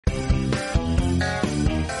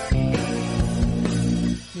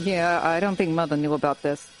Yeah, I don't think Mother knew about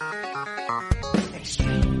this.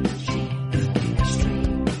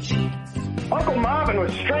 Uncle Marvin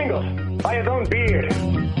was strangled by his own beard.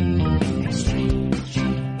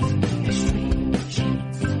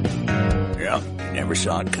 Yeah, you never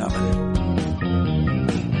saw it coming.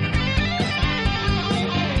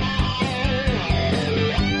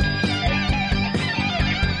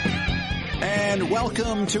 And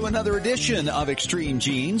welcome to another edition of Extreme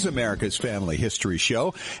Genes, America's family history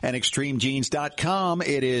show. And ExtremeGenes.com.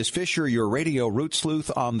 It is Fisher, your radio root sleuth,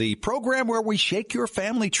 on the program where we shake your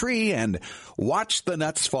family tree and watch the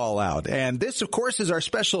nuts fall out. And this, of course, is our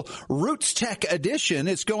special Roots Tech edition.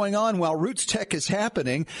 It's going on while Roots Tech is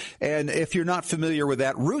happening. And if you're not familiar with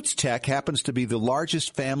that, Roots Tech happens to be the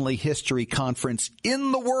largest family history conference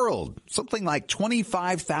in the world. Something like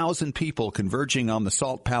 25,000 people converging on the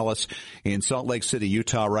Salt Palace in Salt Lake City,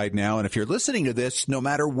 Utah right now. And if you're listening to this, no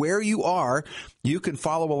matter where you are, you can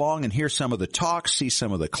follow along and hear some of the talks, see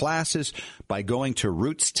some of the classes by going to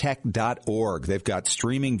rootstech.org. They've got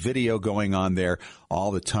streaming video going on there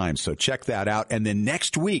all the time. So check that out. And then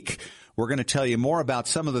next week, we're going to tell you more about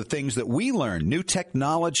some of the things that we learned, new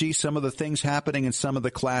technology, some of the things happening in some of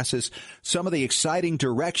the classes, some of the exciting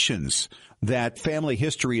directions that family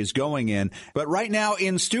history is going in. But right now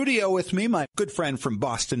in studio with me, my good friend from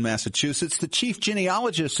Boston, Massachusetts, the chief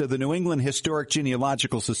genealogist of the New England Historic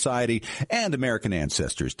Genealogical Society and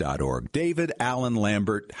AmericanAncestors.org, David Allen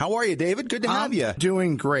Lambert. How are you, David? Good to have you.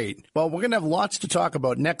 Doing great. Well, we're going to have lots to talk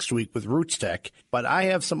about next week with Roots Tech, but I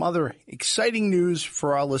have some other exciting news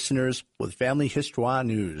for our listeners with Family Histoire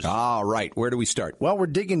News. All right. Where do we start? Well, we're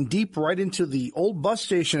digging deep right into the old bus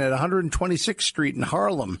station at 126th Street in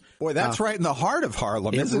Harlem. Boy, that's right in the heart of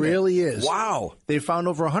Harlem, isn't it? It really is. Wow. They found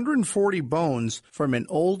over 140 bones from an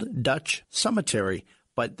old Dutch cemetery,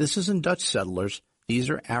 but this isn't Dutch settlers. These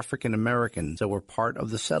are African Americans that were part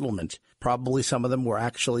of the settlement. Probably some of them would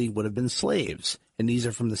have been slaves. And these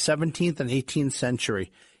are from the 17th and 18th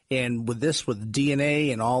century. And with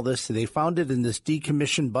DNA and all this, they found it in this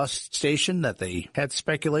decommissioned bus station that they had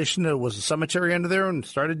speculation that it was a cemetery under there and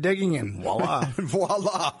started digging and voila.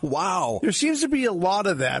 Voila. Wow. There seems to be a lot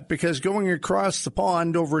of that because going across the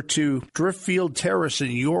pond over to Driftfield Terrace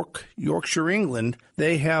in Yorkshire, England,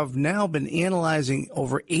 they have now been analyzing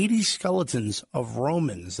over 80 skeletons of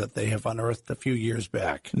Romans that they have unearthed a few years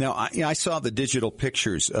back. Now, I saw the digital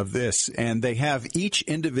pictures of this, and they have each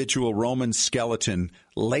individual Roman skeleton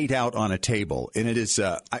laid out on a table, and it is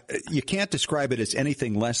you can't describe it as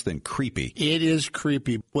anything less than creepy. It is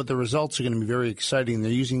creepy, but the results are going to be very exciting.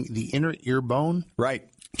 They're using the inner ear bone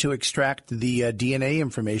to extract the DNA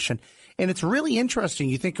information, and it's really interesting.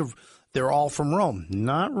 You think of they're all from Rome.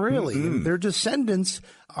 Not really. Mm-hmm. Their descendants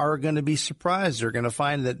are going to be surprised. They're going to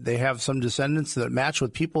find that they have some descendants that match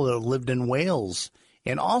with people that lived in Wales.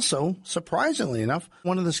 And also, surprisingly enough,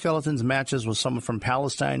 one of the skeletons matches with someone from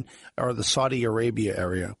Palestine or the Saudi Arabia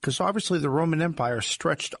area. Because obviously the Roman Empire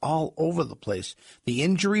stretched all over the place. The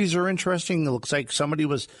injuries are interesting. It looks like somebody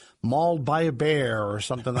was mauled by a bear or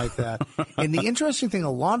something like that. And the interesting thing,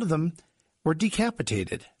 a lot of them were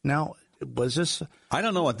decapitated. Now, was this? I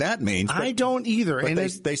don't know what that means. I don't either. But and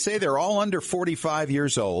they say they're all under 45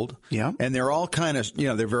 years old. Yeah. And they're all kind of,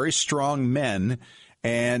 they're very strong men.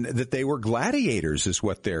 And that they were gladiators is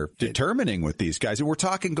what they're determining with these guys. And we're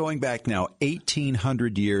talking going back now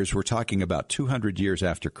 1,800 years. We're talking about 200 years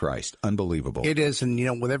after Christ. Unbelievable. It is.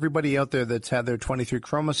 And, with everybody out there that's had their 23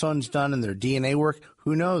 chromosomes done and their DNA work,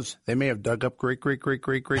 who knows? They may have dug up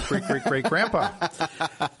great-great-great-great-great-great-great-great-grandpa.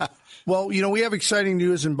 Well, we have exciting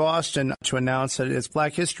news in Boston to announce that it's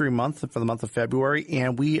Black History Month for the month of February,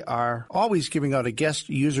 and we are always giving out a guest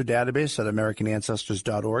user database at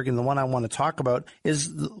AmericanAncestors.org, and the one I want to talk about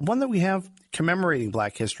is the one that we have commemorating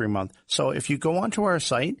Black History Month. So if you go onto our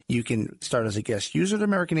site, you can start as a guest user at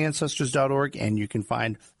AmericanAncestors.org, and you can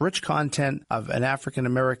find rich content of an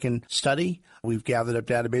African-American study. We've gathered up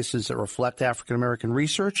databases that reflect African-American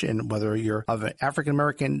research, and whether you're of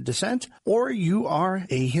African-American descent or you are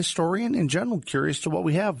a historian in general, curious to what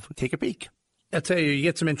we have, take a peek. I'll tell you, you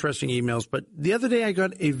get some interesting emails, but the other day I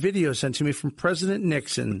got a video sent to me from President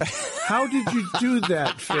Nixon. How did you do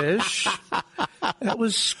that, Fish? That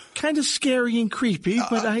was kind of scary and creepy,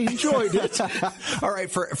 but I enjoyed it. All right,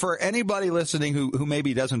 for anybody listening who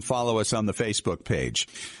maybe doesn't follow us on the Facebook page,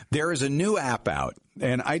 there is a new app out,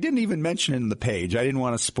 and I didn't even mention it in the page. I didn't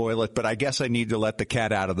want to spoil it, but I guess I need to let the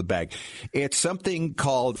cat out of the bag. It's something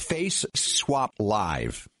called Face Swap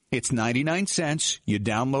Live. It's 99 cents. You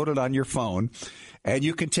download it on your phone, and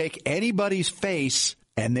you can take anybody's face,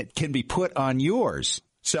 and it can be put on yours.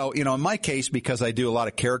 So, in my case, because I do a lot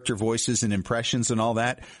of character voices and impressions and all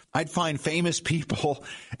that, I'd find famous people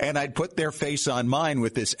and I'd put their face on mine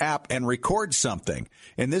with this app and record something.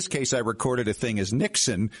 In this case, I recorded a thing as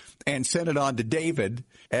Nixon and sent it on to David.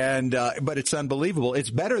 But it's unbelievable. It's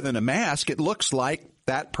better than a mask. It looks like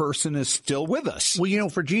that person is still with us. Well,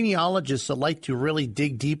 for genealogists that like to really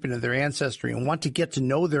dig deep into their ancestry and want to get to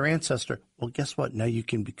know their ancestor, well, guess what? Now you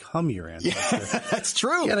can become your ancestor. Yeah, that's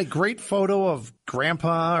true. Get a great photo of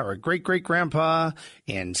grandpa or a great-great-grandpa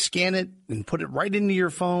and scan it and put it right into your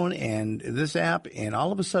phone and this app, and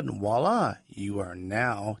all of a sudden, voila, you are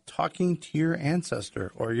now talking to your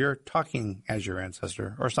ancestor, or you're talking as your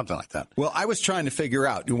ancestor, or something like that. Well, I was trying to figure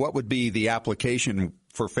out what would be the application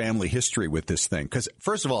for family history with this thing. Because,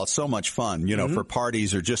 first of all, it's so much fun, for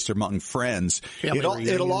parties or just among friends.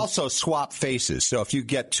 It'll also swap faces. So if you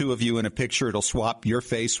get two of you in a picture, it'll swap your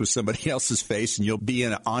face with somebody else's face, and you'll be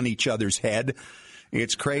on each other's head.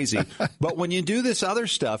 It's crazy. But when you do this other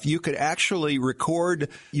stuff, you could actually record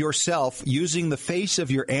yourself using the face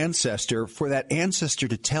of your ancestor for that ancestor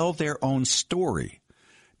to tell their own story.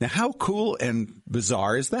 Now, how cool and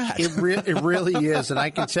bizarre is that? It really is. And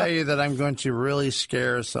I can tell you that I'm going to really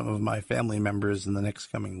scare some of my family members in the next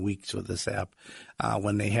coming weeks with this app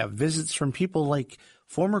when they have visits from people like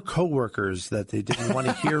former coworkers that they didn't want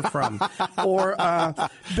to hear from. Or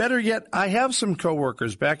better yet, I have some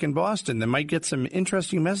coworkers back in Boston that might get some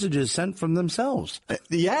interesting messages sent from themselves.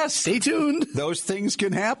 Yes. Stay tuned. Those things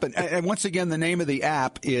can happen. And once again, the name of the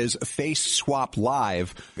app is Face Swap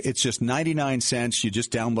Live. It's just 99 cents. You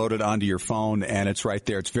just download it onto your phone, and it's right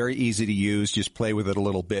there. It's very easy to use. Just play with it a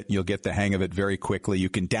little bit, and you'll get the hang of it very quickly. You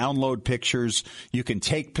can download pictures. You can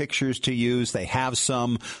take pictures to use. They have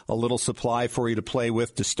a little supply for you to play with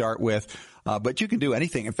to start with. But you can do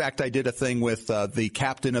anything. In fact, I did a thing with the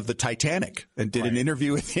captain of the Titanic and did an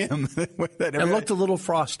interview with him. It looked a little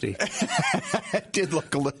frosty. It did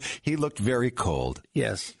look he looked very cold.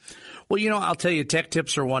 Yes. Well, I'll tell you, tech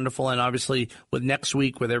tips are wonderful. And obviously, with next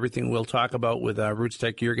week, with everything we'll talk about with Roots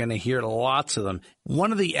Tech, you're going to hear lots of them.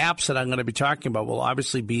 One of the apps that I'm going to be talking about will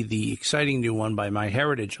obviously be the exciting new one by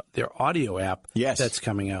MyHeritage, their audio app. Yes. That's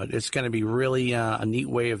coming out. It's going to be really a neat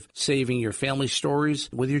way of saving your family stories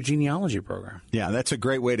with your genealogy program. Yeah, that's a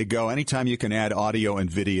great way to go. Anytime you can add audio and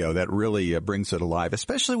video, that really brings it alive,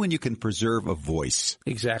 especially when you can preserve a voice.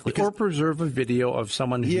 Exactly. Or preserve a video of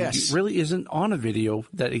someone who really isn't on a video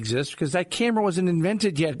that exists, because that camera wasn't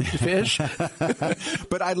invented yet, Fish.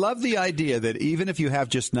 But I love the idea that even if you have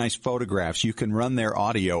just nice photographs, you can run their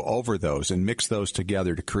audio over those and mix those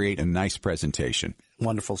together to create a nice presentation.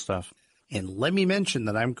 Wonderful stuff. And let me mention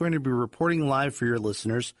that I'm going to be reporting live for your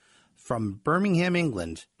listeners from Birmingham,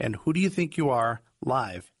 England. And who do you think you are?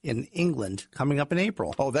 Live in England coming up in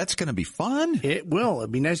April. Oh, that's going to be fun. It will.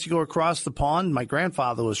 It'd be nice to go across the pond. My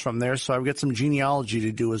grandfather was from there, so I've got some genealogy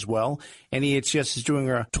to do as well. NEHGS is doing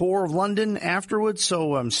a tour of London afterwards,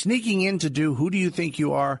 so I'm sneaking in to do Who Do You Think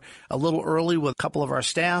You Are a little early with a couple of our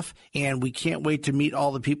staff, and we can't wait to meet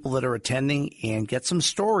all the people that are attending and get some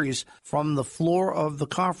stories from the floor of the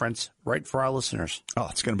conference right for our listeners. Oh,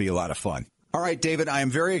 it's going to be a lot of fun. All right, David, I am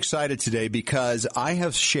very excited today because I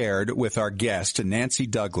have shared with our guest, Nancy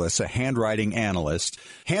Douglas, a handwriting analyst,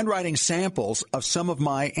 handwriting samples of some of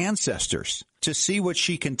my ancestors to see what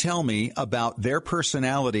she can tell me about their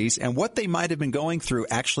personalities and what they might have been going through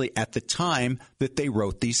actually at the time that they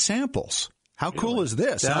wrote these samples. How cool is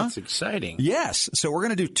this, That's exciting. Yes. So we're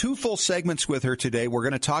going to do 2 full segments with her today. We're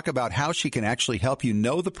going to talk about how she can actually help you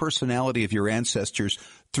know the personality of your ancestors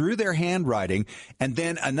through their handwriting, and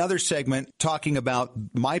then another segment talking about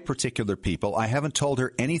my particular people. I haven't told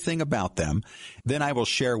her anything about them. Then I will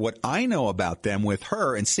share what I know about them with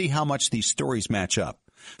her and see how much these stories match up.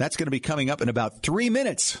 That's going to be coming up in about 3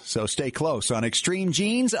 minutes. So stay close on Extreme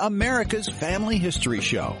Genes, America's Family History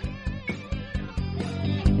Show.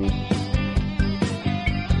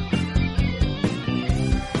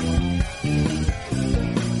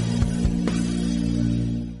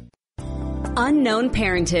 Unknown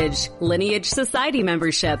parentage, Lineage Society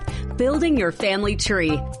membership, building your family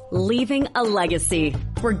tree, leaving a legacy.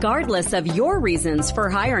 Regardless of your reasons for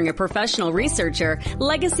hiring a professional researcher,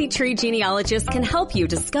 Legacy Tree Genealogists can help you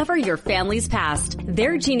discover your family's past.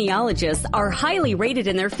 Their genealogists are highly rated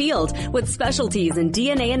in their field with specialties in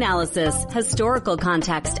DNA analysis, historical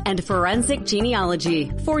context, and forensic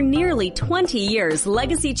genealogy. For nearly 20 years,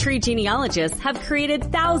 Legacy Tree Genealogists have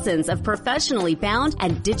created thousands of professionally bound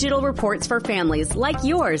and digital reports for families like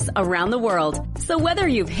yours around the world. So whether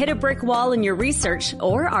you've hit a brick wall in your research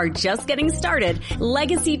or are just getting started, Legacy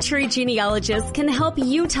Legacy Tree Genealogist can help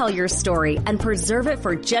you tell your story and preserve it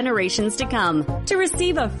for generations to come. To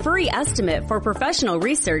receive a free estimate for professional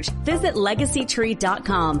research, visit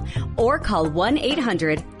legacytree.com or call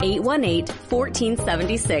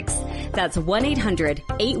 1-800-818-1476. That's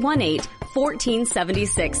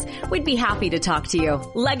 1-800-818-1476. We'd be happy to talk to you.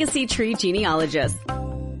 Legacy Tree Genealogist.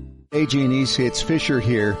 Hey Genies, it's Fisher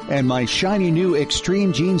here, and my shiny new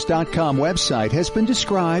ExtremeGenes.com website has been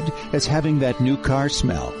described as having that new car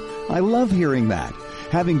smell. I love hearing that.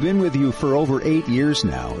 Having been with you for over 8 years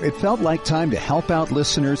now, it felt like time to help out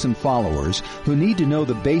listeners and followers who need to know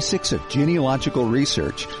the basics of genealogical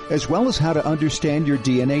research, as well as how to understand your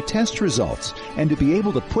DNA test results, and to be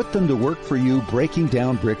able to put them to work for you, breaking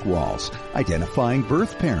down brick walls, identifying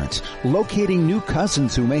birth parents, locating new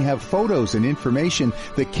cousins who may have photos and information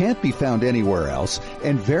that can't be found anywhere else,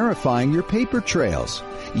 and verifying your paper trails.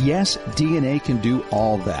 Yes, DNA can do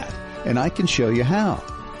all that, and I can show you how.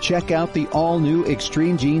 Check out the all-new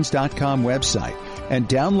ExtremeGenes.com website and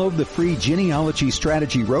download the free Genealogy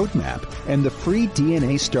Strategy Roadmap and the free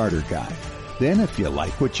DNA Starter Guide. Then, if you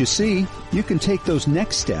like what you see, you can take those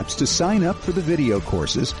next steps to sign up for the video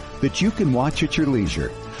courses that you can watch at your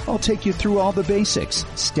leisure. I'll take you through all the basics,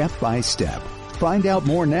 step by step. Find out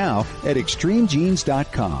more now at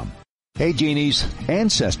ExtremeGenes.com. Hey Genies,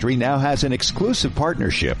 Ancestry now has an exclusive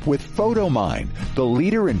partnership with PhotoMine, the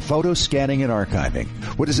leader in photo scanning and archiving.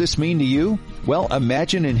 What does this mean to you? Well,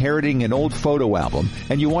 imagine inheriting an old photo album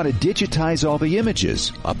and you want to digitize all the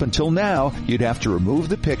images. Up until now, you'd have to remove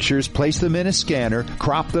the pictures, place them in a scanner,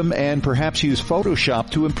 crop them, and perhaps use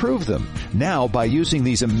Photoshop to improve them. Now, by using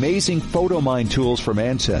these amazing PhotoMine tools from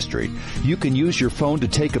Ancestry, you can use your phone to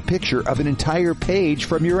take a picture of an entire page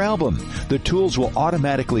from your album. The tools will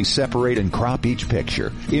automatically separate and crop each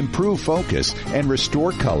picture, improve focus, and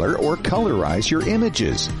restore color or colorize your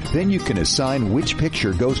images. Then you can assign which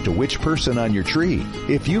picture goes to which person on your tree.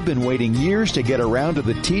 If you've been waiting years to get around to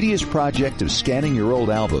the tedious project of scanning your old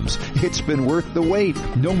albums, it's been worth the wait.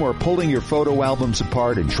 No more pulling your photo albums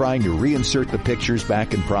apart and trying to reinsert the pictures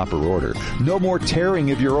back in proper order. No more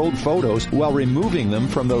tearing of your old photos while removing them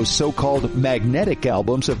from those so-called magnetic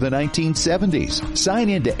albums of the 1970s. Sign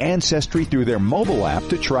in to Ancestry through their mobile app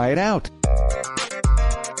to try it out.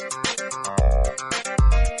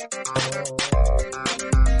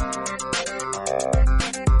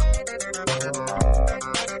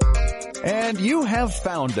 And you have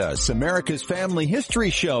found us, America's Family History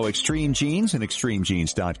Show, Extreme Genes and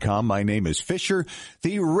ExtremeGenes.com. My name is Fisher,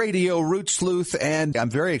 the radio root sleuth, and I'm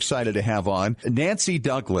very excited to have on Nancy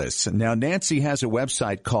Douglas. Now, Nancy has a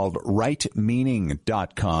website called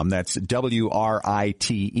WriteMeaning.com. That's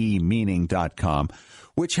W-R-I-T-E meaning.com,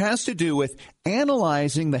 which has to do with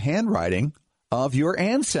analyzing the handwriting of your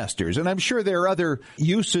ancestors. And I'm sure there are other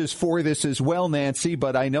uses for this as well, Nancy,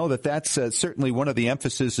 but I know that that's certainly one of the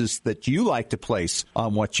emphases that you like to place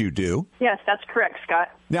on what you do. Yes, that's correct, Scott.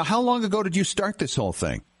 Now, how long ago did you start this whole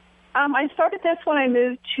thing? I started this when I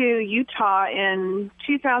moved to Utah in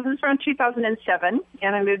around 2007,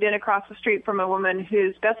 and I moved in across the street from a woman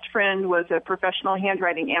whose best friend was a professional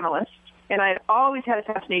handwriting analyst. And I'd always had a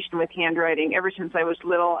fascination with handwriting ever since I was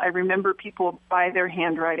little. I remember people by their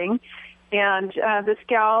handwriting. And this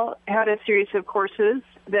gal had a series of courses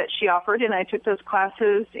that she offered, and I took those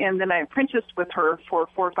classes, and then I apprenticed with her for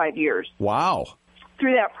 4 or 5 years. Wow.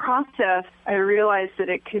 Through that process, I realized that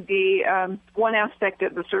it could be one aspect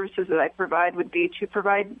of the services that I provide would be to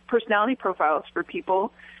provide personality profiles for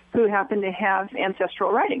people who happen to have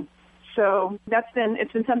ancestral writing. So it's been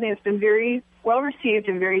something that's been very well received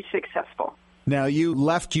and very successful. Now, you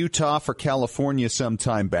left Utah for California some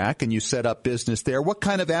time back, and you set up business there. What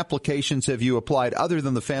kind of applications have you applied other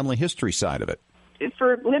than the family history side of it?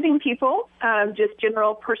 For living people, just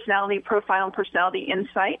general personality profile and personality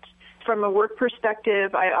insight. From a work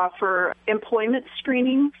perspective, I offer employment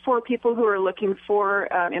screening for people who are looking for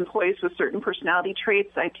employees with certain personality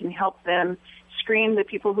traits. I can help them screen the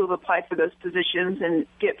people who have applied for those positions and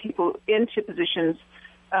get people into positions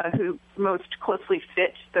who most closely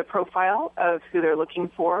fit the profile of who they're looking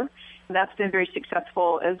for. That's been very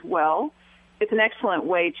successful as well. It's an excellent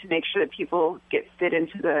way to make sure that people get fit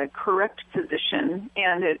into the correct position,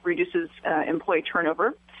 and it reduces employee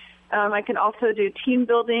turnover. I can also do team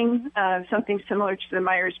building, something similar to the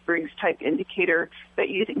Myers-Briggs type indicator, but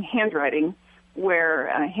using handwriting, where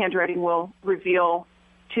handwriting will reveal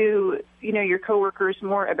to your coworkers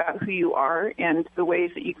more about who you are and the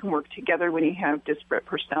ways that you can work together when you have disparate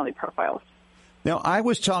personality profiles. Now, I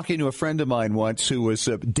was talking to a friend of mine once who was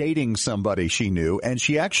dating somebody she knew, and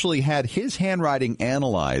she actually had his handwriting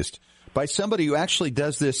analyzed by somebody who actually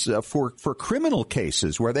does this for criminal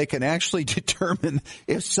cases where they can actually determine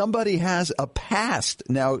if somebody has a past.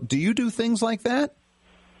 Now, do you do things like that?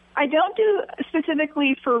 I don't do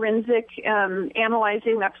specifically forensic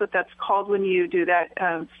analyzing. That's what that's called when you do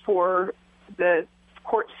that for the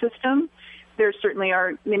court system. There certainly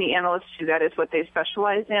are many analysts who that is what they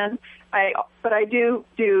specialize in. But I do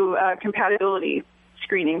compatibility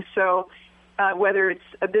screening. So whether it's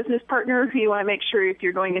a business partner who you want to make sure if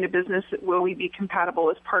you're going into business, will we be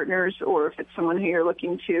compatible as partners, or if it's someone who you're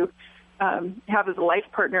looking to have as a life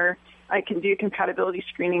partner, I can do compatibility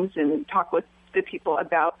screenings and talk with the people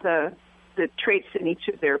about the traits in each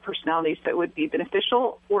of their personalities that would be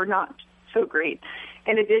beneficial or not so great.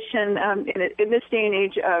 In addition, in this day and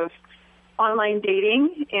age of online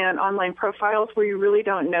dating and online profiles where you really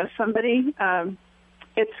don't know somebody,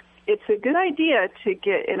 it's a good idea to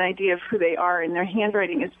get an idea of who they are, and their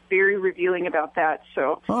handwriting is very revealing about that.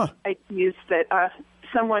 So I use that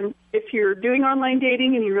someone, if you're doing online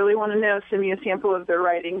dating and you really want to know, send me a sample of their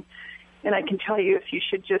writing, and I can tell you if you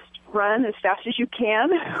should just run as fast as you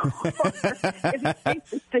can or if you think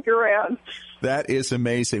to stick around. That is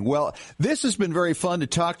amazing. Well, this has been very fun to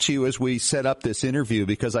talk to you as we set up this interview,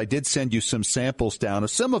 because I did send you some samples down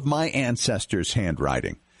of some of my ancestors'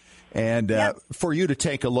 handwriting. And for you to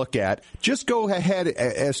take a look at, just go ahead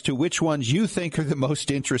as to which ones you think are the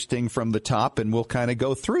most interesting from the top, and we'll kind of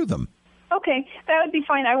go through them. Okay, that would be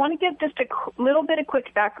fine. I want to get just a little bit of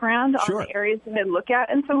quick background on the areas that I look at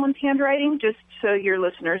in someone's handwriting, just so your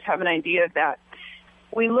listeners have an idea of that.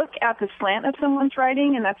 We look at the slant of someone's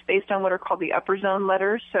writing, and that's based on what are called the upper zone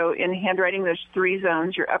letters. So in handwriting, there's 3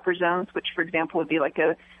 zones. Your upper zones, which, for example, would be like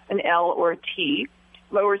an L or a T.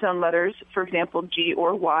 Lower zone letters, for example, G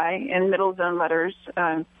or Y. And middle zone letters,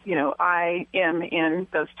 I, M, N,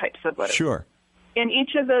 those types of letters. Sure. And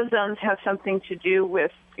each of those zones has something to do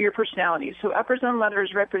with your personality. So upper zone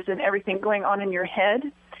letters represent everything going on in your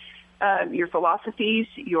head, your philosophies,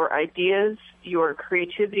 your ideas, your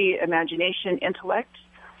creativity, imagination, intellect.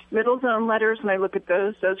 Middle zone letters, when I look at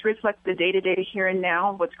those reflect the day-to-day here and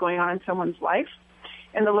now, what's going on in someone's life.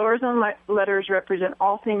 And the lower zone letters represent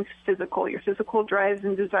all things physical, your physical drives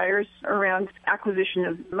and desires around acquisition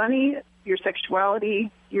of money, your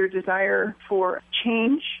sexuality, your desire for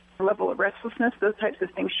change, level of restlessness. Those types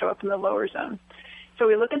of things show up in the lower zone. So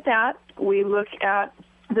we look at that. We look at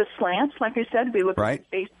the slants, like I said. We look at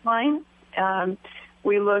the baseline.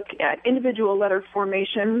 We look at individual letter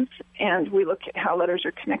formations, and we look at how letters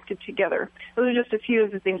are connected together. Those are just a few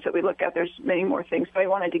of the things that we look at. There's many more things, but I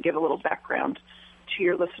wanted to give a little background to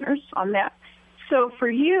your listeners on that. So for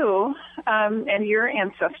you and your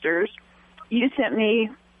ancestors, you sent me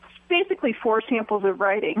basically 4 samples of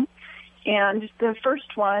writing. And the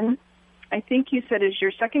first one, I think you said, is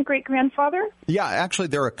your second great-grandfather? Yeah, actually,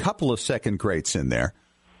 there are a couple of second greats in there.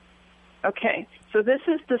 Okay, so this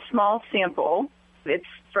is the small sample. It's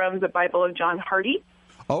from the Bible of John Hardy.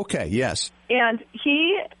 Okay, yes. And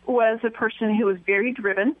he was a person who was very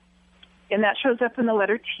driven, and that shows up in the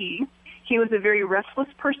letter T. He was a very restless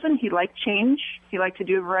person. He liked change. He liked to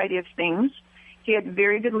do a variety of things. He had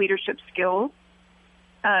very good leadership skills.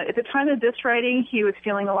 At the time of this writing, he was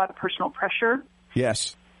feeling a lot of personal pressure.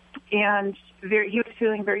 Yes. And he was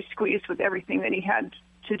feeling very squeezed with everything that he had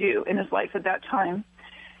to do in his life at that time.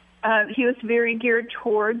 He was very geared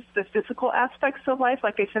towards the physical aspects of life.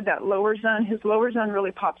 Like I said, that lower zone, his lower zone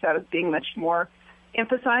really pops out as being much more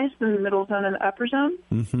emphasized than the middle zone and the upper zone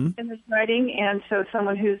in his writing. And so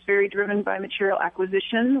someone who's very driven by material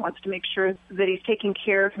acquisition, wants to make sure that he's taking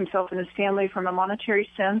care of himself and his family from a monetary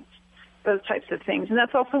sense, those types of things. And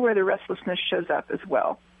that's also where the restlessness shows up as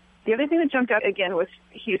well. The other thing that jumped out again was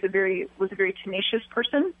he was a very tenacious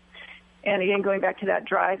person. And again, going back to that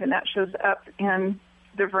drive, and that shows up in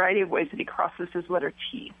the variety of ways that he crosses his letter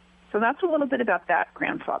T. So that's a little bit about that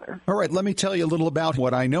grandfather. All right, let me tell you a little about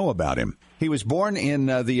what I know about him. He was born in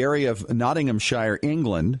the area of Nottinghamshire,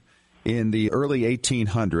 England, in the early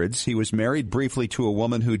 1800s. He was married briefly to a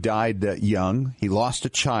woman who died young. He lost a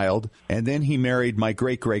child, and then he married my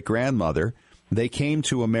great-great-grandmother. They came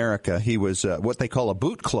to America. He was what they call a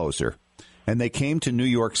boot closer, and they came to New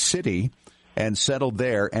York City and settled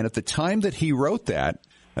there. And at the time that he wrote that,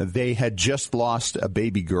 they had just lost a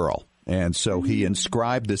baby girl. And so he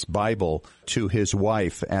inscribed this Bible to his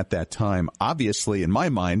wife at that time, obviously, in my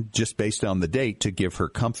mind, just based on the date, to give her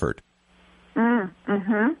comfort.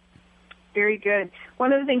 Very good.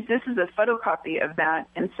 One of the things, this is a photocopy of that,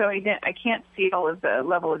 and so I can't see all of the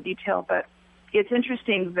level of detail, but it's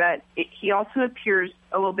interesting that he also appears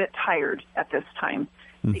a little bit tired at this time.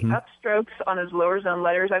 The upstrokes on his lower zone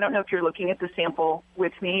letters, I don't know if you're looking at the sample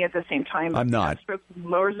with me at the same time. I'm not. The upstrokes and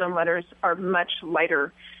lower zone letters are much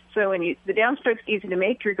lighter. So when the downstroke's easy to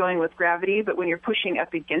make, you're going with gravity, but when you're pushing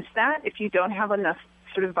up against that, if you don't have enough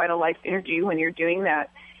sort of vital life energy when you're doing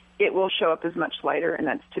that, it will show up as much lighter, and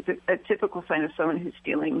that's a typical sign of someone who's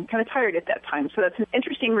feeling kind of tired at that time. So that's an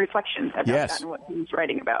interesting reflection about that and what he was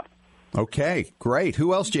writing about. Okay, great.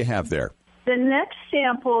 Who else do you have there? The next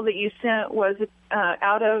sample that you sent was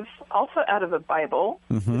out of a Bible,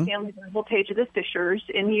 the family Bible page of the Fishers,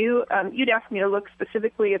 and you'd asked me to look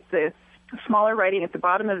specifically at the smaller writing at the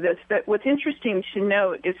bottom of this. But what's interesting to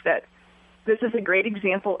note is that this is a great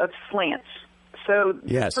example of slants. So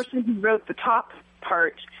the person who wrote the top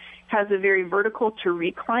part has a very vertical to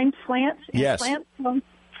recline slant. And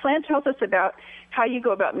slant tells us about how you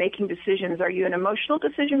go about making decisions. Are you an emotional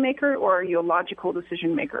decision maker or are you a logical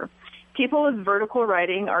decision maker? People with vertical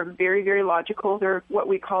writing are very, very logical. They're what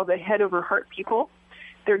we call the head over heart people.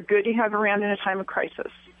 They're good to have around in a time of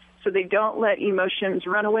crisis. So they don't let emotions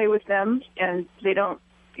run away with them, and they don't,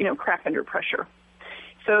 crack under pressure.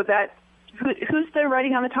 So that who's the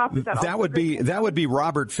writing on the top? Is that would be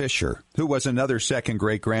Robert Fisher, who was another second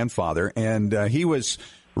great grandfather, and he was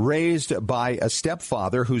raised by a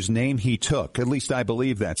stepfather whose name he took. At least I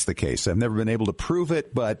believe that's the case. I've never been able to prove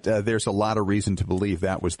it, but there's a lot of reason to believe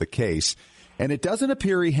that was the case. And it doesn't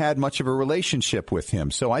appear he had much of a relationship with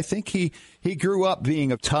him. So I think he grew up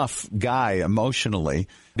being a tough guy emotionally,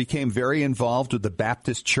 became very involved with the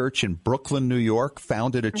Baptist Church in Brooklyn, New York,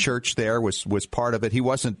 founded a church there, was part of it. He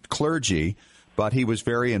wasn't clergy, but he was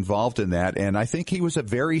very involved in that. And I think he was a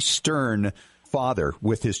very stern father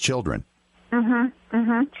with his children.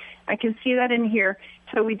 I can see that in here.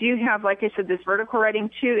 So we do have, like I said, this vertical writing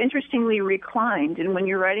too, interestingly reclined. And when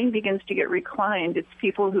your writing begins to get reclined, it's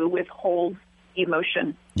people who withhold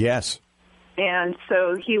emotion. Yes. And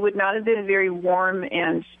so he would not have been a very warm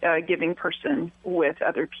and giving person with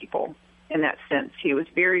other people in that sense. He was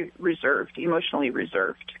very reserved, emotionally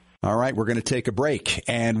reserved. All right, we're going to take a break.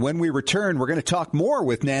 And when we return, we're going to talk more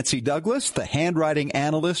with Nancy Douglas, the handwriting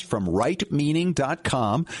analyst from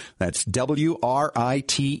WriteMeaning.com. That's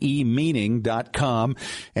WRITE meaning.com.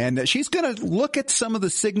 And she's going to look at some of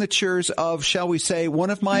the signatures of, shall we say,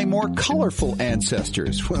 one of my more colorful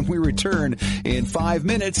ancestors when we return in 5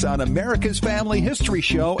 minutes on America's Family History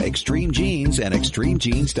Show, Extreme Genes and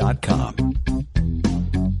ExtremeGenes.com.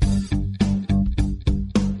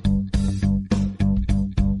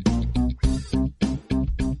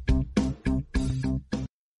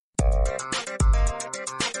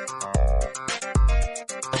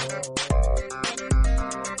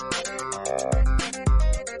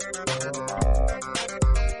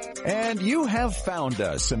 And you have found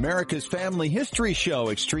us, America's Family History Show,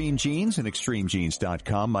 Extreme Genes and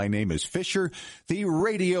ExtremeGenes.com. My name is Fisher, the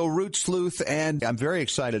radio root sleuth, and I'm very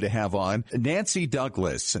excited to have on Nancy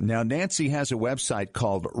Douglas. Now, Nancy has a website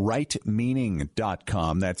called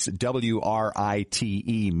WriteMeaning.com. That's WRITE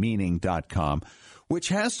meaning.com, which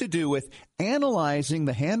has to do with analyzing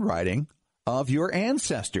the handwriting of your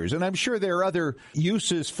ancestors. And I'm sure there are other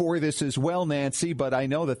uses for this as well, Nancy, but I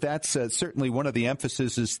know that that's certainly one of the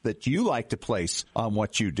emphases that you like to place on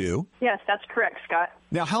what you do. Yes, that's correct, Scott.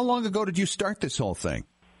 Now, how long ago did you start this whole thing?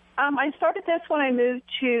 I started this when I moved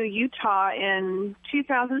to Utah in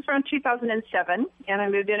around 2007, and I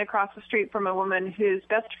moved in across the street from a woman whose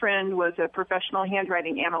best friend was a professional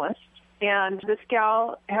handwriting analyst. And this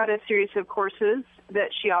gal had a series of courses that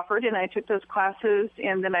she offered, and I took those classes,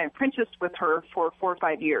 and then I apprenticed with her for 4 or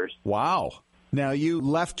 5 years. Wow. Now, you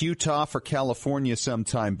left Utah for California some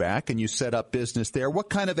time back, and you set up business there.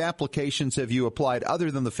 What kind of applications have you applied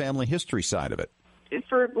other than the family history side of it?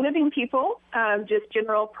 For living people, just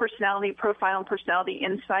general personality profile and personality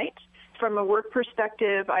insight. From a work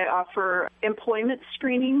perspective, I offer employment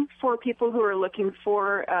screening for people who are looking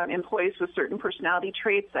for employees with certain personality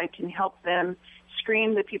traits. I can help them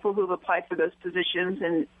screen the people who have applied for those positions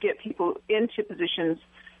and get people into positions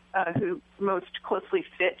who most closely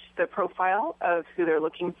fit the profile of who they're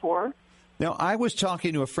looking for. Now, I was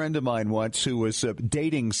talking to a friend of mine once who was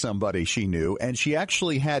dating somebody she knew, and she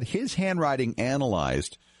actually had his handwriting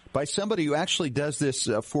analyzed by somebody who actually does this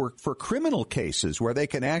for criminal cases where they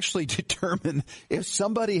can actually determine if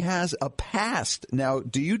somebody has a past. Now,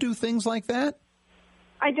 do you do things like that?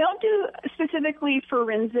 I don't do specifically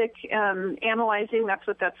forensic analyzing. That's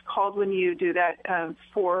what that's called when you do that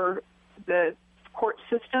for the court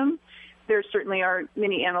system. There certainly are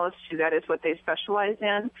many analysts who that is what they specialize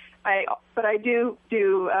in. But I do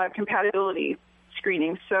compatibility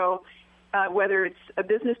screening. So whether it's a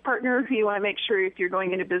business partner who you want to make sure if you're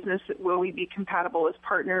going into business, will we be compatible as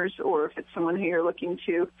partners, or if it's someone who you're looking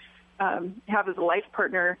to have as a life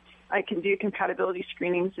partner, I can do compatibility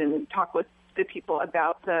screenings and talk with the people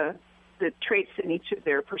about the traits in each of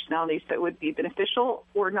their personalities that would be beneficial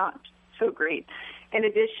or not so great. In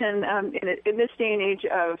addition, in this day and age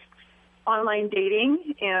of online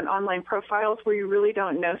dating and online profiles where you really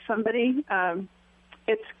don't know somebody,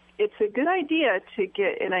 it's a good idea to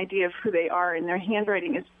get an idea of who they are, and their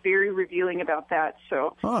handwriting is very revealing about that.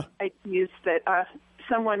 So I use that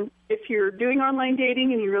someone, if you're doing online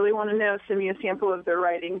dating and you really want to know, send me a sample of their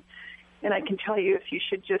writing, and I can tell you if you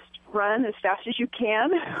should just run as fast as you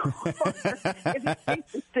can or if you need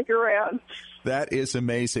to stick around. That is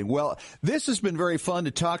amazing. Well, this has been very fun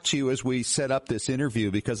to talk to you as we set up this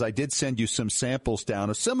interview, because I did send you some samples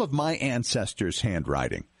down of some of my ancestors'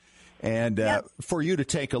 handwriting. And for you to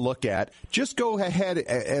take a look at, just go ahead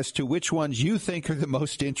as to which ones you think are the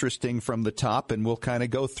most interesting from the top, and we'll kind of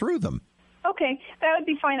go through them. Okay, that would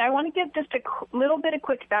be fine. I want to give just a little bit of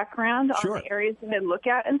quick background on the areas that I look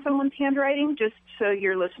at in someone's handwriting, just so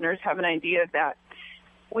your listeners have an idea of that.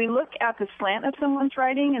 We look at the slant of someone's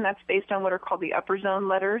writing, and that's based on what are called the upper zone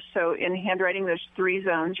letters. So in handwriting, there's 3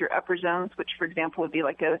 zones. Your upper zones, which, for example, would be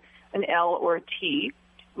like an L or a T.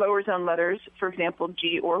 Lower zone letters, for example,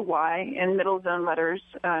 G or Y. And middle zone letters,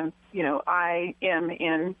 I, M,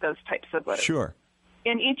 N, those types of letters. Sure.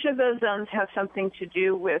 And each of those zones has something to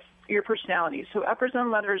do with your personality. So upper zone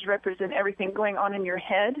letters represent everything going on in your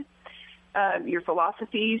head, your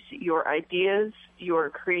philosophies, your ideas, your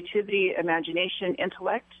creativity, imagination,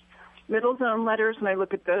 intellect. Middle zone letters, when I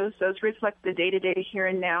look at those reflect the day-to-day here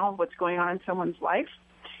and now, what's going on in someone's life.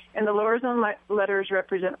 And the lower zone letters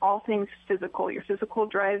represent all things physical, your physical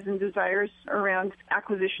drives and desires around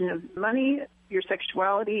acquisition of money, your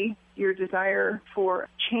sexuality, your desire for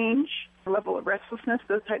change, level of restlessness.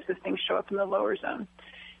 Those types of things show up in the lower zone.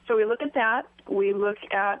 So we look at that. We look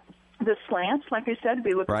at the slants, like I said.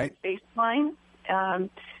 We look at the baseline.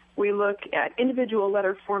 We look at individual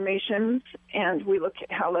letter formations, and we look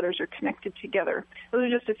at how letters are connected together.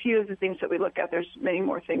 Those are just a few of the things that we look at. There's many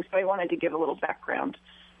more things, but I wanted to give a little background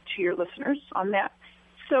to your listeners on that.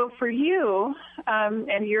 So for you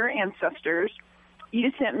and your ancestors,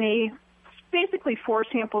 you sent me basically 4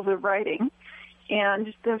 samples of writing.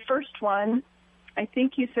 And the first one, I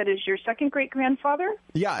think you said, is your second great-grandfather?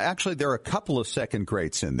 Yeah, actually, there are a couple of second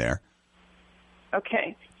greats in there.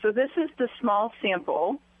 Okay, so this is the small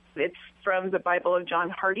sample. It's from the Bible of John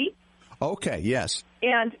Hardy. Okay, yes.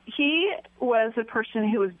 And he was a person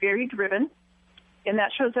who was very driven, and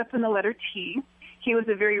that shows up in the letter T. He was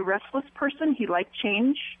a very restless person. He liked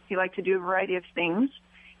change. He liked to do a variety of things.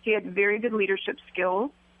 He had very good leadership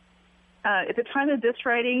skills. At the time of this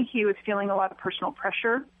writing, he was feeling a lot of personal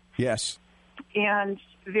pressure. Yes. And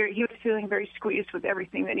he was feeling very squeezed with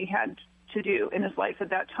everything that he had to do in his life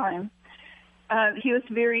at that time. He was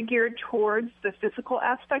very geared towards the physical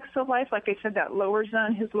aspects of life. Like I said, that lower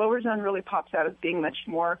zone, his lower zone really pops out as being much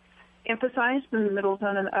more emphasized than the middle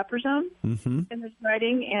zone and the upper zone in this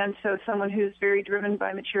writing. And so someone who's very driven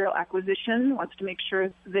by material acquisition, wants to make sure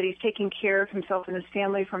that he's taking care of himself and his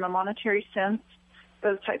family from a monetary sense,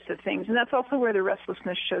 those types of things. And that's also where the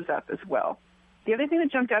restlessness shows up as well. The other thing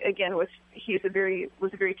that jumped out, again, was he was a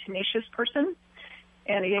very tenacious person.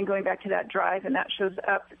 And again, going back to that drive, and that shows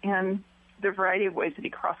up in the variety of ways that he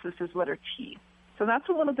crosses his letter T. So that's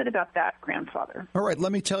a little bit about that grandfather. All right,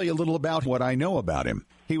 let me tell you a little about what I know about him.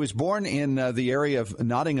 He was born in the area of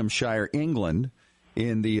Nottinghamshire, England,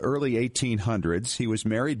 in the early 1800s. He was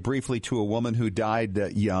married briefly to a woman who died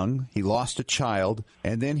young. He lost a child,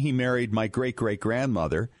 and then he married my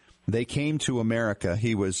great-great-grandmother. They came to America.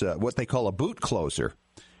 He was what they call a boot closer,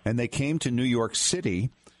 and they came to New York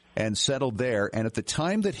City and settled there. And at the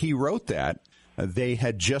time that he wrote that, they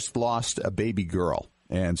had just lost a baby girl.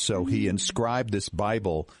 And so he inscribed this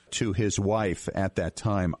Bible to his wife at that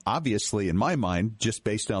time, obviously, in my mind, just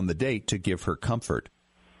based on the date, to give her comfort.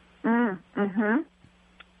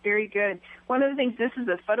 Very good. One of the things, this is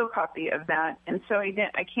a photocopy of that, and so I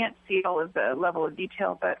can't see all of the level of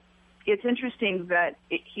detail, but it's interesting that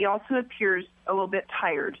he also appears a little bit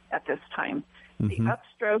tired at this time. The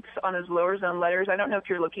upstrokes on his lower zone letters, I don't know if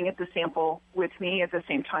you're looking at the sample with me at the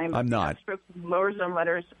same time. I'm not. The upstrokes of lower zone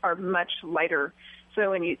letters are much lighter. So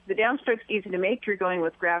when the downstroke's easy to make, you're going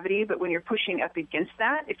with gravity, but when you're pushing up against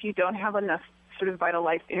that, if you don't have enough sort of vital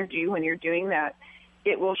life energy when you're doing that,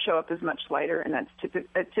 it will show up as much lighter, and that's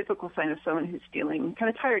a typical sign of someone who's feeling kind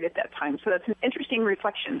of tired at that time. So that's an interesting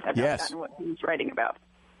reflection about that and what he's writing about.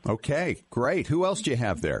 Okay, great. Who else do you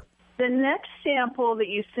have there? The next sample that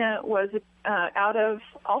you sent was out of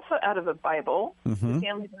a Bible, the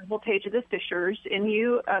Family Bible page of the Fishers, and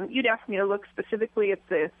you'd asked me to look specifically at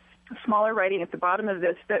the smaller writing at the bottom of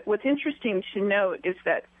this. But what's interesting to note is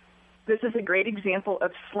that this is a great example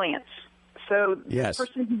of slant. So the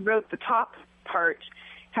person who wrote the top part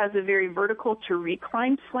has a very vertical to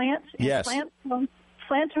recline slant. And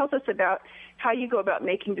slant tells us about how you go about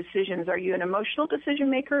making decisions. Are you an emotional decision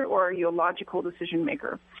maker or are you a logical decision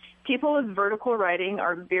maker? People with vertical writing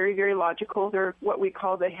are very, very logical. They're what we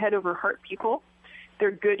call the head over heart people.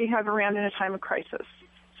 They're good to have around in a time of crisis.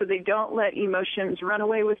 So they don't let emotions run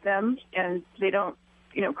away with them, and they don't,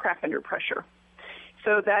 crack under pressure.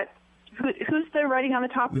 So who's the writing on the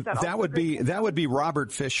top? That would be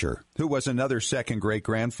Robert Fisher, who was another second great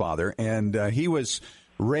grandfather, and he was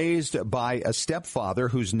raised by a stepfather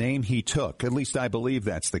whose name he took. At least I believe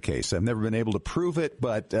that's the case. I've never been able to prove it,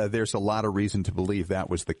 but there's a lot of reason to believe that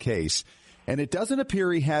was the case. And it doesn't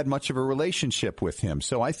appear he had much of a relationship with him.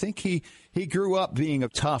 So I think he grew up being a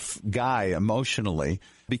tough guy emotionally,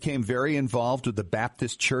 became very involved with the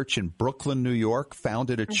Baptist Church in Brooklyn, New York,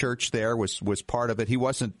 founded a church there, was part of it. He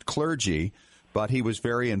wasn't clergy, but he was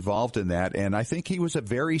very involved in that. And I think he was a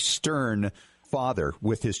very stern father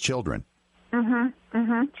with his children.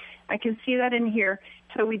 I can see that in here.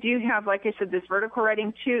 So we do have, like I said, this vertical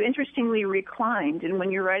writing too, interestingly reclined. And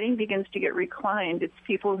when your writing begins to get reclined, it's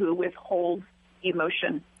people who withhold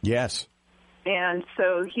emotion. Yes. And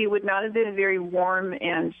so he would not have been a very warm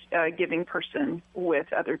and giving person with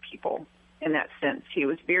other people in that sense. He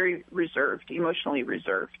was very reserved, emotionally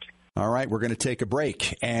reserved. All right, we're going to take a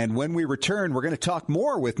break. And when we return, we're going to talk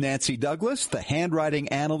more with Nancy Douglas, the handwriting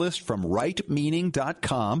analyst from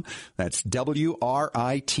WriteMeaning.com. That's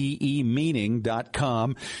WRITE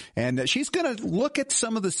meaning.com. And she's going to look at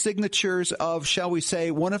some of the signatures of, shall we say,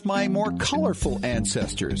 one of my more colorful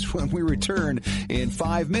ancestors when we return in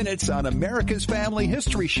 5 minutes on America's Family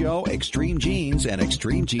History Show, Extreme Genes and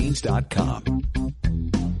ExtremeGenes.com.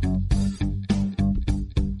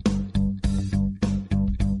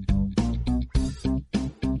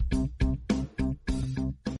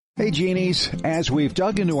 Hey, Genies. As we've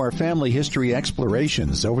dug into our family history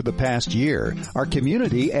explorations over the past year, our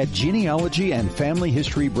community at Genealogy and Family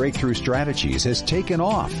History Breakthrough Strategies has taken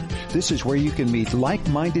off. This is where you can meet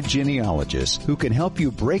like-minded genealogists who can help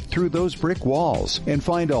you break through those brick walls and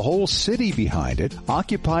find a whole city behind it,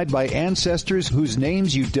 occupied by ancestors whose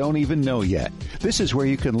names you don't even know yet. This is where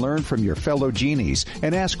you can learn from your fellow Genies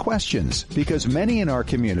and ask questions, because many in our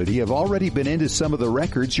community have already been into some of the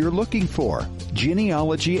records you're looking for.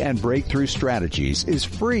 Genealogy and Breakthrough Strategies is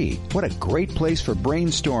free. What a great place for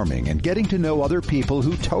brainstorming and getting to know other people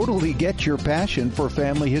who totally get your passion for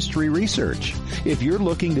family history research. If you're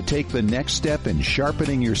looking to take the next step in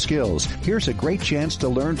sharpening your skills, here's a great chance to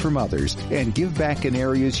learn from others and give back in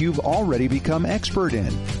areas you've already become expert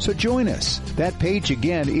in. So join us. That page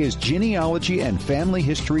again is Genealogy and Family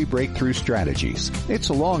History Breakthrough Strategies. It's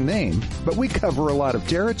a long name, but we cover a lot of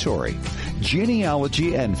territory.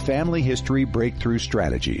 Genealogy and Family History Breakthrough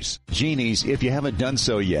Strategies. Genies, if you haven't done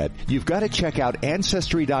so yet, you've got to check out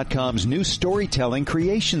Ancestry.com's new storytelling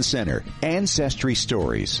creation center, Ancestry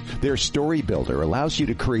Stories. Their story builder allows you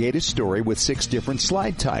to create a story with 6 different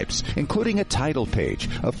slide types, including a title page,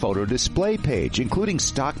 a photo display page, including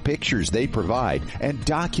stock pictures they provide, and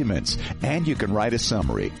documents. And you can write a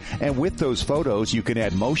summary. And with those photos, you can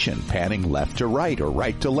add motion, panning left to right or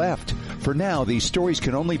right to left. For now, these stories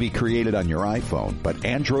can only be created on your iPhone, but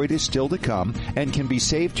Android is still to come and can be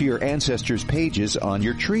saved to your ancestors' pages on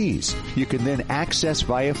your trees. You can then access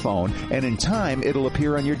via phone, and in time, it'll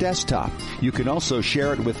appear on your desktop. You can also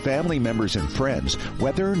share it with family members and friends,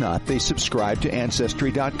 whether or not they subscribe to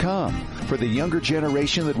Ancestry.com. For the younger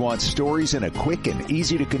generation that wants stories in a quick and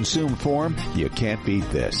easy-to-consume form, you can't beat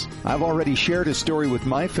this. I've already shared a story with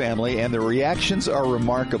my family, and the reactions are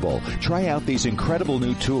remarkable. Try out these incredible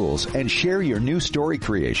new tools and share your new story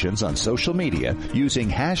creations on social media using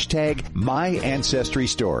hashtag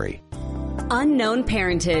 #MyAncestryStory. Unknown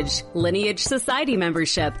parentage, Lineage Society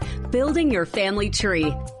membership, building your family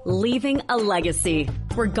tree, leaving a legacy.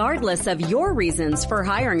 Regardless of your reasons for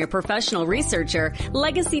hiring a professional researcher,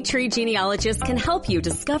 Legacy Tree Genealogists can help you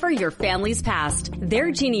discover your family's past.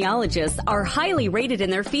 Their genealogists are highly rated in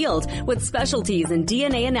their field with specialties in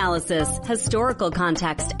DNA analysis, historical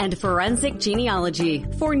context, and forensic genealogy.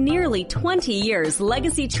 For nearly 20 years,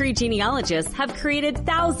 Legacy Tree Genealogists have created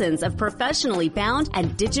thousands of professionally bound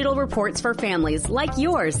and digital reports for families like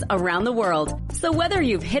yours around the world. So whether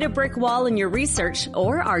you've hit a brick wall in your research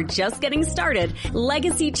or are just getting started, Legacy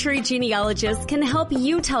Legacy Tree Genealogist can help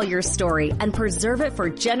you tell your story and preserve it for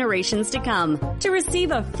generations to come. To receive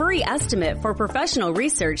a free estimate for professional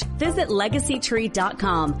research, visit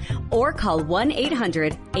legacytree.com or call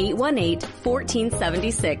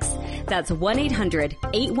 1-800-818-1476. That's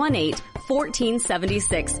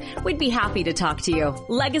 1-800-818-1476. We'd be happy to talk to you.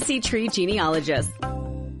 Legacy Tree Genealogist.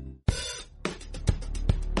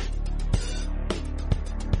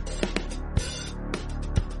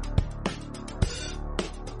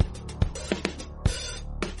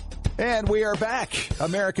 And we are back.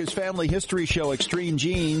 America's Family History Show, Extreme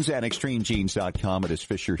Genes, and ExtremeGenes.com. It is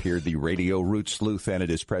Fisher here, the radio root sleuth, and it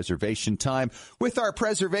is preservation time with our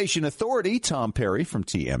preservation authority, Tom Perry from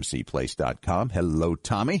TMCplace.com. Hello,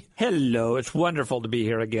 Tommy. Hello. It's wonderful to be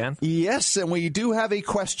here again. Yes, and we do have a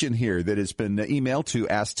question here that has been emailed to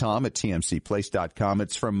AskTom at TMCplace.com.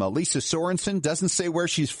 It's from Lisa Sorensen. Doesn't say where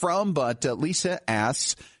she's from, but Lisa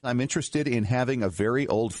asks, I'm interested in having a very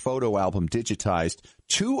old photo album digitized.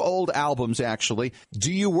 2 old albums, actually.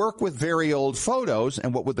 Do you work with very old photos,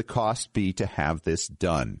 and what would the cost be to have this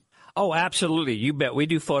done? Oh, absolutely. You bet. We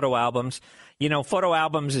do photo albums. You know, photo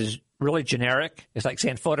albums is really generic. It's like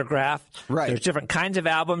saying photograph. Right. There's different kinds of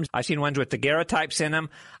albums. I've seen ones with daguerreotypes in them.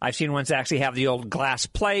 I've seen ones that actually have the old glass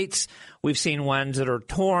plates. We've seen ones that are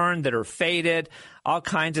torn, that are faded, all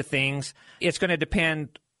kinds of things. It's going to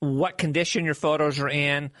depend what condition your photos are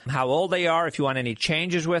in, how old they are, if you want any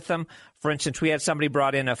changes with them. For instance, we had somebody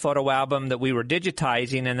brought in a photo album that we were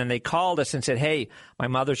digitizing, and then they called us and said, hey, my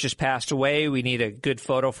mother's just passed away. We need a good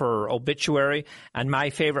photo for her obituary. And my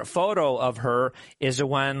favorite photo of her is the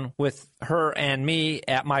one with her and me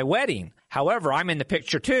at my wedding. However, I'm in the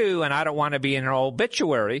picture too, and I don't want to be in her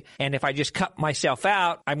obituary. And if I just cut myself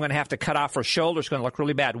out, I'm going to have to cut off her shoulder. It's going to look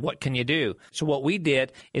really bad. What can you do? So what we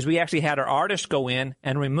did is we actually had our artist go in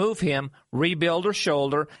and remove him, rebuild her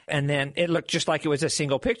shoulder, and then it looked just like it was a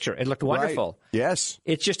single picture. It looked wonderful. Right. Yes.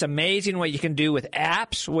 It's just amazing what you can do with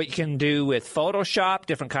apps, what you can do with Photoshop,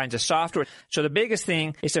 different kinds of software. So the biggest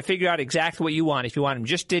thing is to figure out exactly what you want. If you want them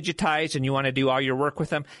just digitized and you want to do all your work with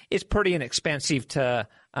them, it's pretty inexpensive to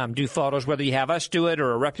do photos, whether you have us do it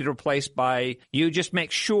or a reputable place by you. Just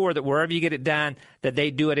make sure that wherever you get it done, that they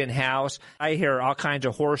do it in-house. I hear all kinds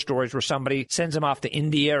of horror stories where somebody sends them off to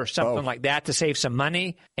India or something like that to save some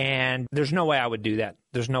money, and there's no way I would do that.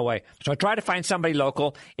 There's no way. So I try to find somebody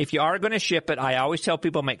local. If you are going to ship it, I always tell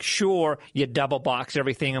people make sure you double box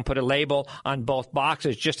everything and put a label on both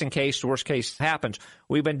boxes just in case the worst case happens.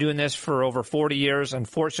 We've been doing this for over 40 years.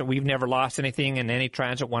 Unfortunately, we've never lost anything in any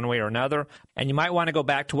transit one way or another. And you might want to go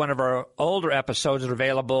back to one of our older episodes that are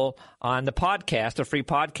available on the podcast, the free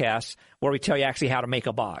podcasts, where we tell you actually how to make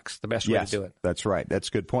a box, the best way to do it. That's right. That's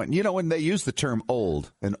a good point. You know, when they use the term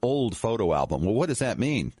old, an old photo album, well, what does that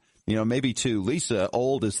mean? You know, maybe to Lisa,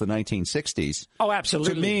 old is the 1960s. Oh,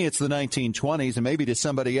 absolutely. To me, it's the 1920s, and maybe to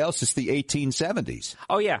somebody else, it's the 1870s.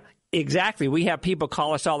 Oh, yeah. Exactly. We have people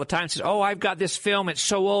call us all the time and say, oh, I've got this film. It's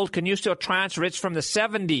so old. Can you still transfer? It's from the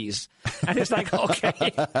 70s. And it's like,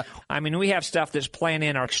 okay. I mean, we have stuff that's playing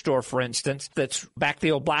in our store, for instance, that's back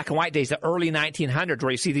the old black and white days, the early 1900s,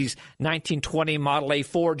 where you see these 1920 Model A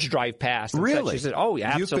Fords drive past. Really? Said, oh,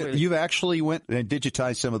 yeah, absolutely. You've actually went and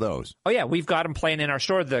digitized some of those? Oh, yeah. We've got them playing in our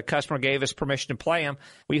store. The customer gave us permission to play them.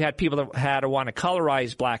 We've had people that had to want to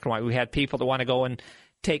colorize black and white. We had people that want to go and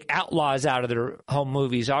take outlaws out of their home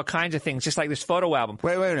movies, all kinds of things, just like this photo album.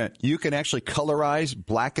 Wait a minute. You can actually colorize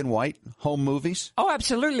black and white home movies? Oh,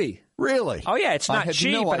 absolutely. Really? Oh, yeah. It's not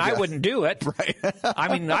cheap, and I wouldn't do it. Right.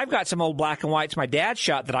 I mean, I've got some old black and whites my dad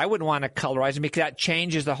shot that I wouldn't want to colorize them because that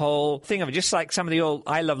changes the whole thing of it. Just like some of the old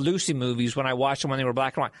I Love Lucy movies when I watched them when they were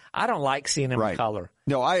black and white. I don't like seeing them in color.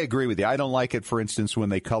 No, I agree with you. I don't like it, for instance, when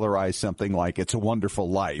they colorize something like It's a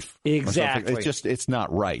Wonderful Life. Exactly. It's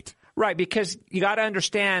not right. Right, because you got to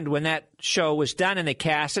understand when that show was done and they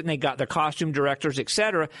cast it and they got their costume directors,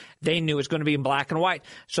 etc., they knew it was going to be in black and white.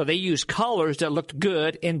 So they used colors that looked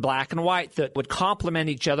good in black and white that would complement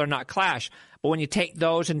each other, not clash. But when you take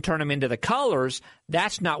those and turn them into the colors,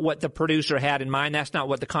 that's not what the producer had in mind. That's not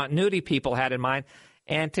what the continuity people had in mind.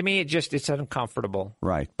 And to me, it's uncomfortable.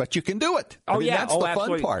 Right. But you can do it. Oh, I mean, yeah. That's the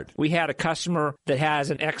absolutely. fun part. We had a customer that has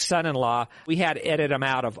an ex-son-in-law. We had to edit them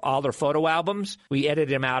out of all their photo albums. We edited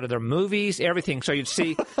them out of their movies, everything. So you'd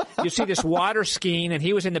see this water skiing, and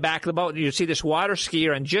he was in the back of the boat, and you'd see this water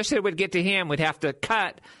skier, and just as it would get to him, we'd have to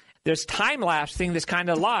cut. There's time-lapse thing that's kind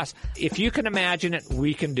of lost. If you can imagine it,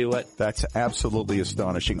 we can do it. That's absolutely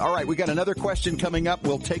astonishing. All right, we got another question coming up.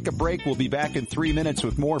 We'll take a break. We'll be back in 3 minutes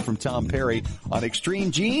with more from Tom Perry on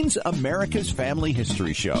Extreme Genes, America's Family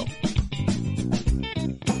History Show.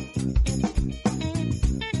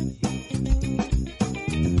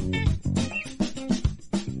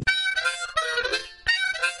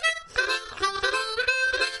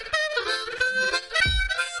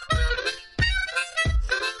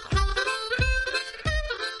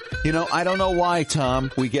 You know, I don't know why,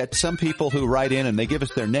 Tom. We get some people who write in and they give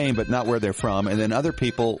us their name but not where they're from, and then other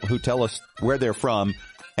people who tell us where they're from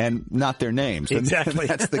and not their names. Exactly. And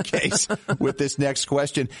that's the case with this next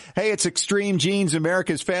question. Hey, it's Extreme Genes,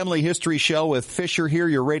 America's Family History Show with Fisher here,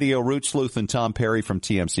 your radio root sleuth, and Tom Perry from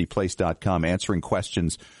TMCplace.com answering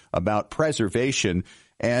questions about preservation.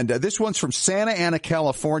 And this one's from Santa Ana,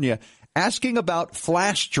 California, asking about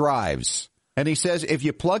flash drives. And he says if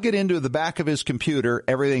you plug it into the back of his computer,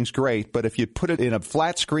 everything's great. But if you put it in a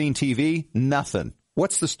flat screen TV, nothing.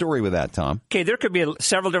 What's the story with that, Tom? Okay, there could be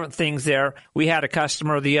several different things there. We had a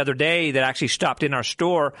customer the other day that actually stopped in our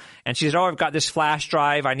store, and she said, I've got this flash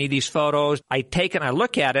drive. I need these photos. I take it and I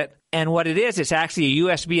look at it, and what it is, it's actually a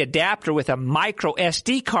USB adapter with a micro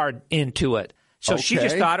SD card into it. So She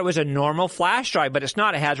just thought it was a normal flash drive, but it's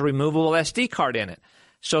not. It has a removable SD card in it.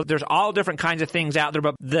 So there's all different kinds of things out there,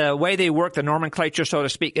 but the way they work, the nomenclature, so to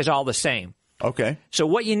speak, is all the same. Okay. So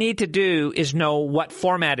what you need to do is know what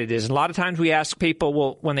format it is. A lot of times we ask people,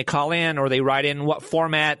 well, when they call in or they write in, what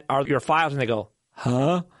format are your files? And they go,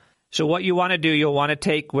 huh? So what you want to do, you'll want to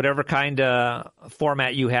take whatever kind of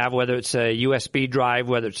format you have, whether it's a USB drive,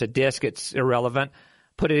 whether it's a disk, it's irrelevant.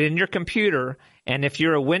 Put it in your computer. And if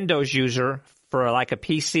you're a Windows user for like a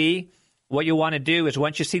PC, what you want to do is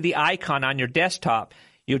once you see the icon on your desktop,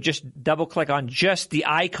 you'll just double-click on just the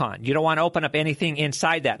icon. You don't want to open up anything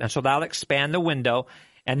inside that. And so that'll expand the window,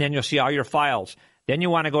 and then you'll see all your files. Then you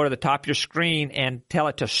want to go to the top of your screen and tell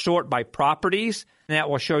it to sort by properties. And that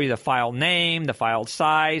will show you the file name, the file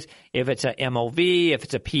size, if it's a MOV, if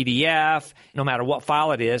it's a PDF, no matter what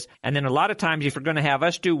file it is. And then a lot of times if you're going to have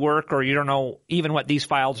us do work or you don't know even what these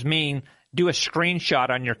files mean, do a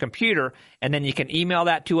screenshot on your computer, and then you can email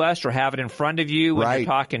that to us or have it in front of you when you're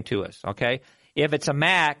talking to us, okay? If it's a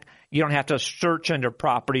Mac, you don't have to search under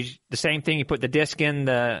properties. The same thing, you put the disk in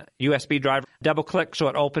the USB drive, double-click so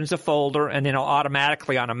it opens the folder, and then it'll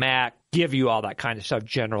automatically on a Mac give you all that kind of stuff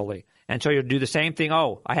generally. And so you'll do the same thing.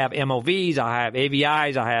 Oh, I have MOVs, I have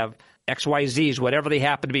AVIs, I have XYZs, whatever they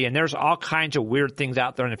happen to be. And there's all kinds of weird things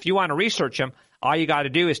out there. And if you want to research them, all you got to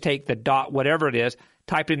do is take the dot, whatever it is,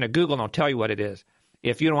 type it into Google, and it'll tell you what it is.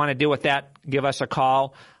 If you don't want to deal with that, give us a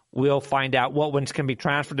call. We'll find out what ones can be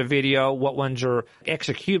transferred to video, what ones are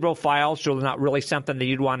executable files, so they're not really something that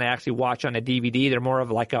you'd want to actually watch on a DVD. They're more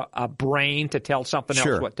of like a brain to tell something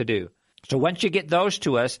else what to do. So once you get those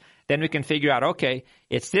to us, then we can figure out, okay,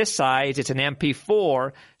 it's this size, it's an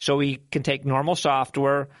MP4, so we can take normal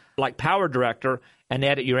software like Power Director and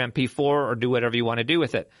edit your MP4 or do whatever you want to do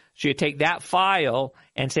with it. So you take that file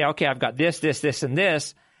and say, okay, I've got this, this, this, and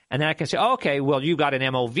this. And then I can say, okay, well, you've got an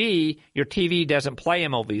MOV. Your TV doesn't play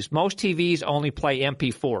MOVs. Most TVs only play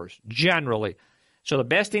MP4s, generally. So the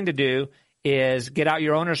best thing to do is get out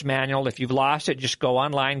your owner's manual. If you've lost it, just go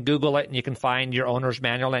online, Google it, and you can find your owner's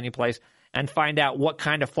manual anyplace and find out what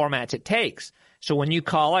kind of formats it takes. So when you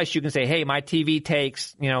call us, you can say, hey, my TV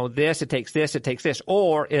takes, this, it takes this, it takes this,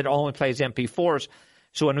 or it only plays MP4s.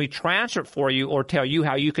 So when we transfer it for you or tell you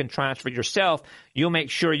how you can transfer it yourself, you'll make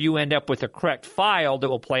sure you end up with the correct file that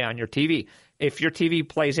will play on your TV. If your TV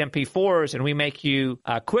plays MP4s and we make you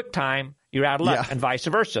QuickTime, you're out of luck, and vice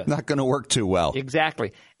versa. Not going to work too well.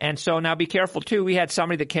 Exactly. And so now be careful, too. We had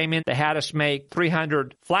somebody that came in that had us make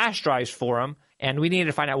 300 flash drives for them, and we needed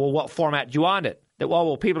to find out, well, what format do you want it? That,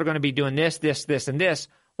 well, people are going to be doing this, this, this, and this.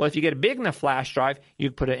 Well, if you get a big enough flash drive, you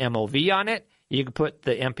can put an MOV on it. You can put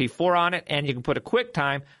the MP4 on it, and you can put a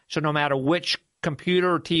QuickTime, so no matter which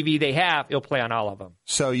computer or TV they have, it'll play on all of them.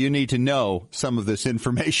 So you need to know some of this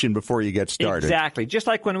information before you get started. Exactly. Just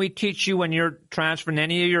like when we teach you when you're transferring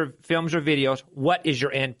any of your films or videos, what is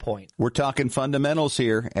your end point? We're talking fundamentals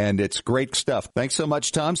here, and it's great stuff. Thanks so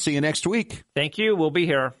much, Tom. See you next week. Thank you. We'll be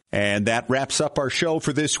here. And that wraps up our show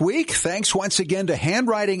for this week. Thanks once again to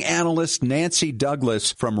handwriting analyst Nancy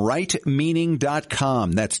Douglas from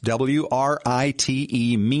WriteMeaning.com. That's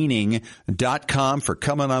WRITE meaning.com for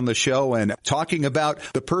coming on the show and talking about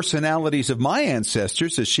the personalities of my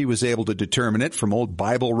ancestors as she was able to determine it from old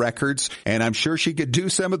Bible records. And I'm sure she could do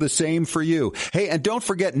some of the same for you. Hey, and don't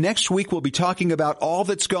forget, next week we'll be talking about all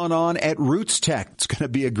that's gone on at Roots Tech. It's going to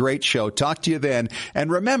be a great show. Talk to you then.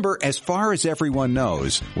 And remember, as far as everyone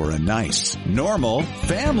knows, we're a nice, normal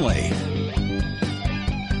family.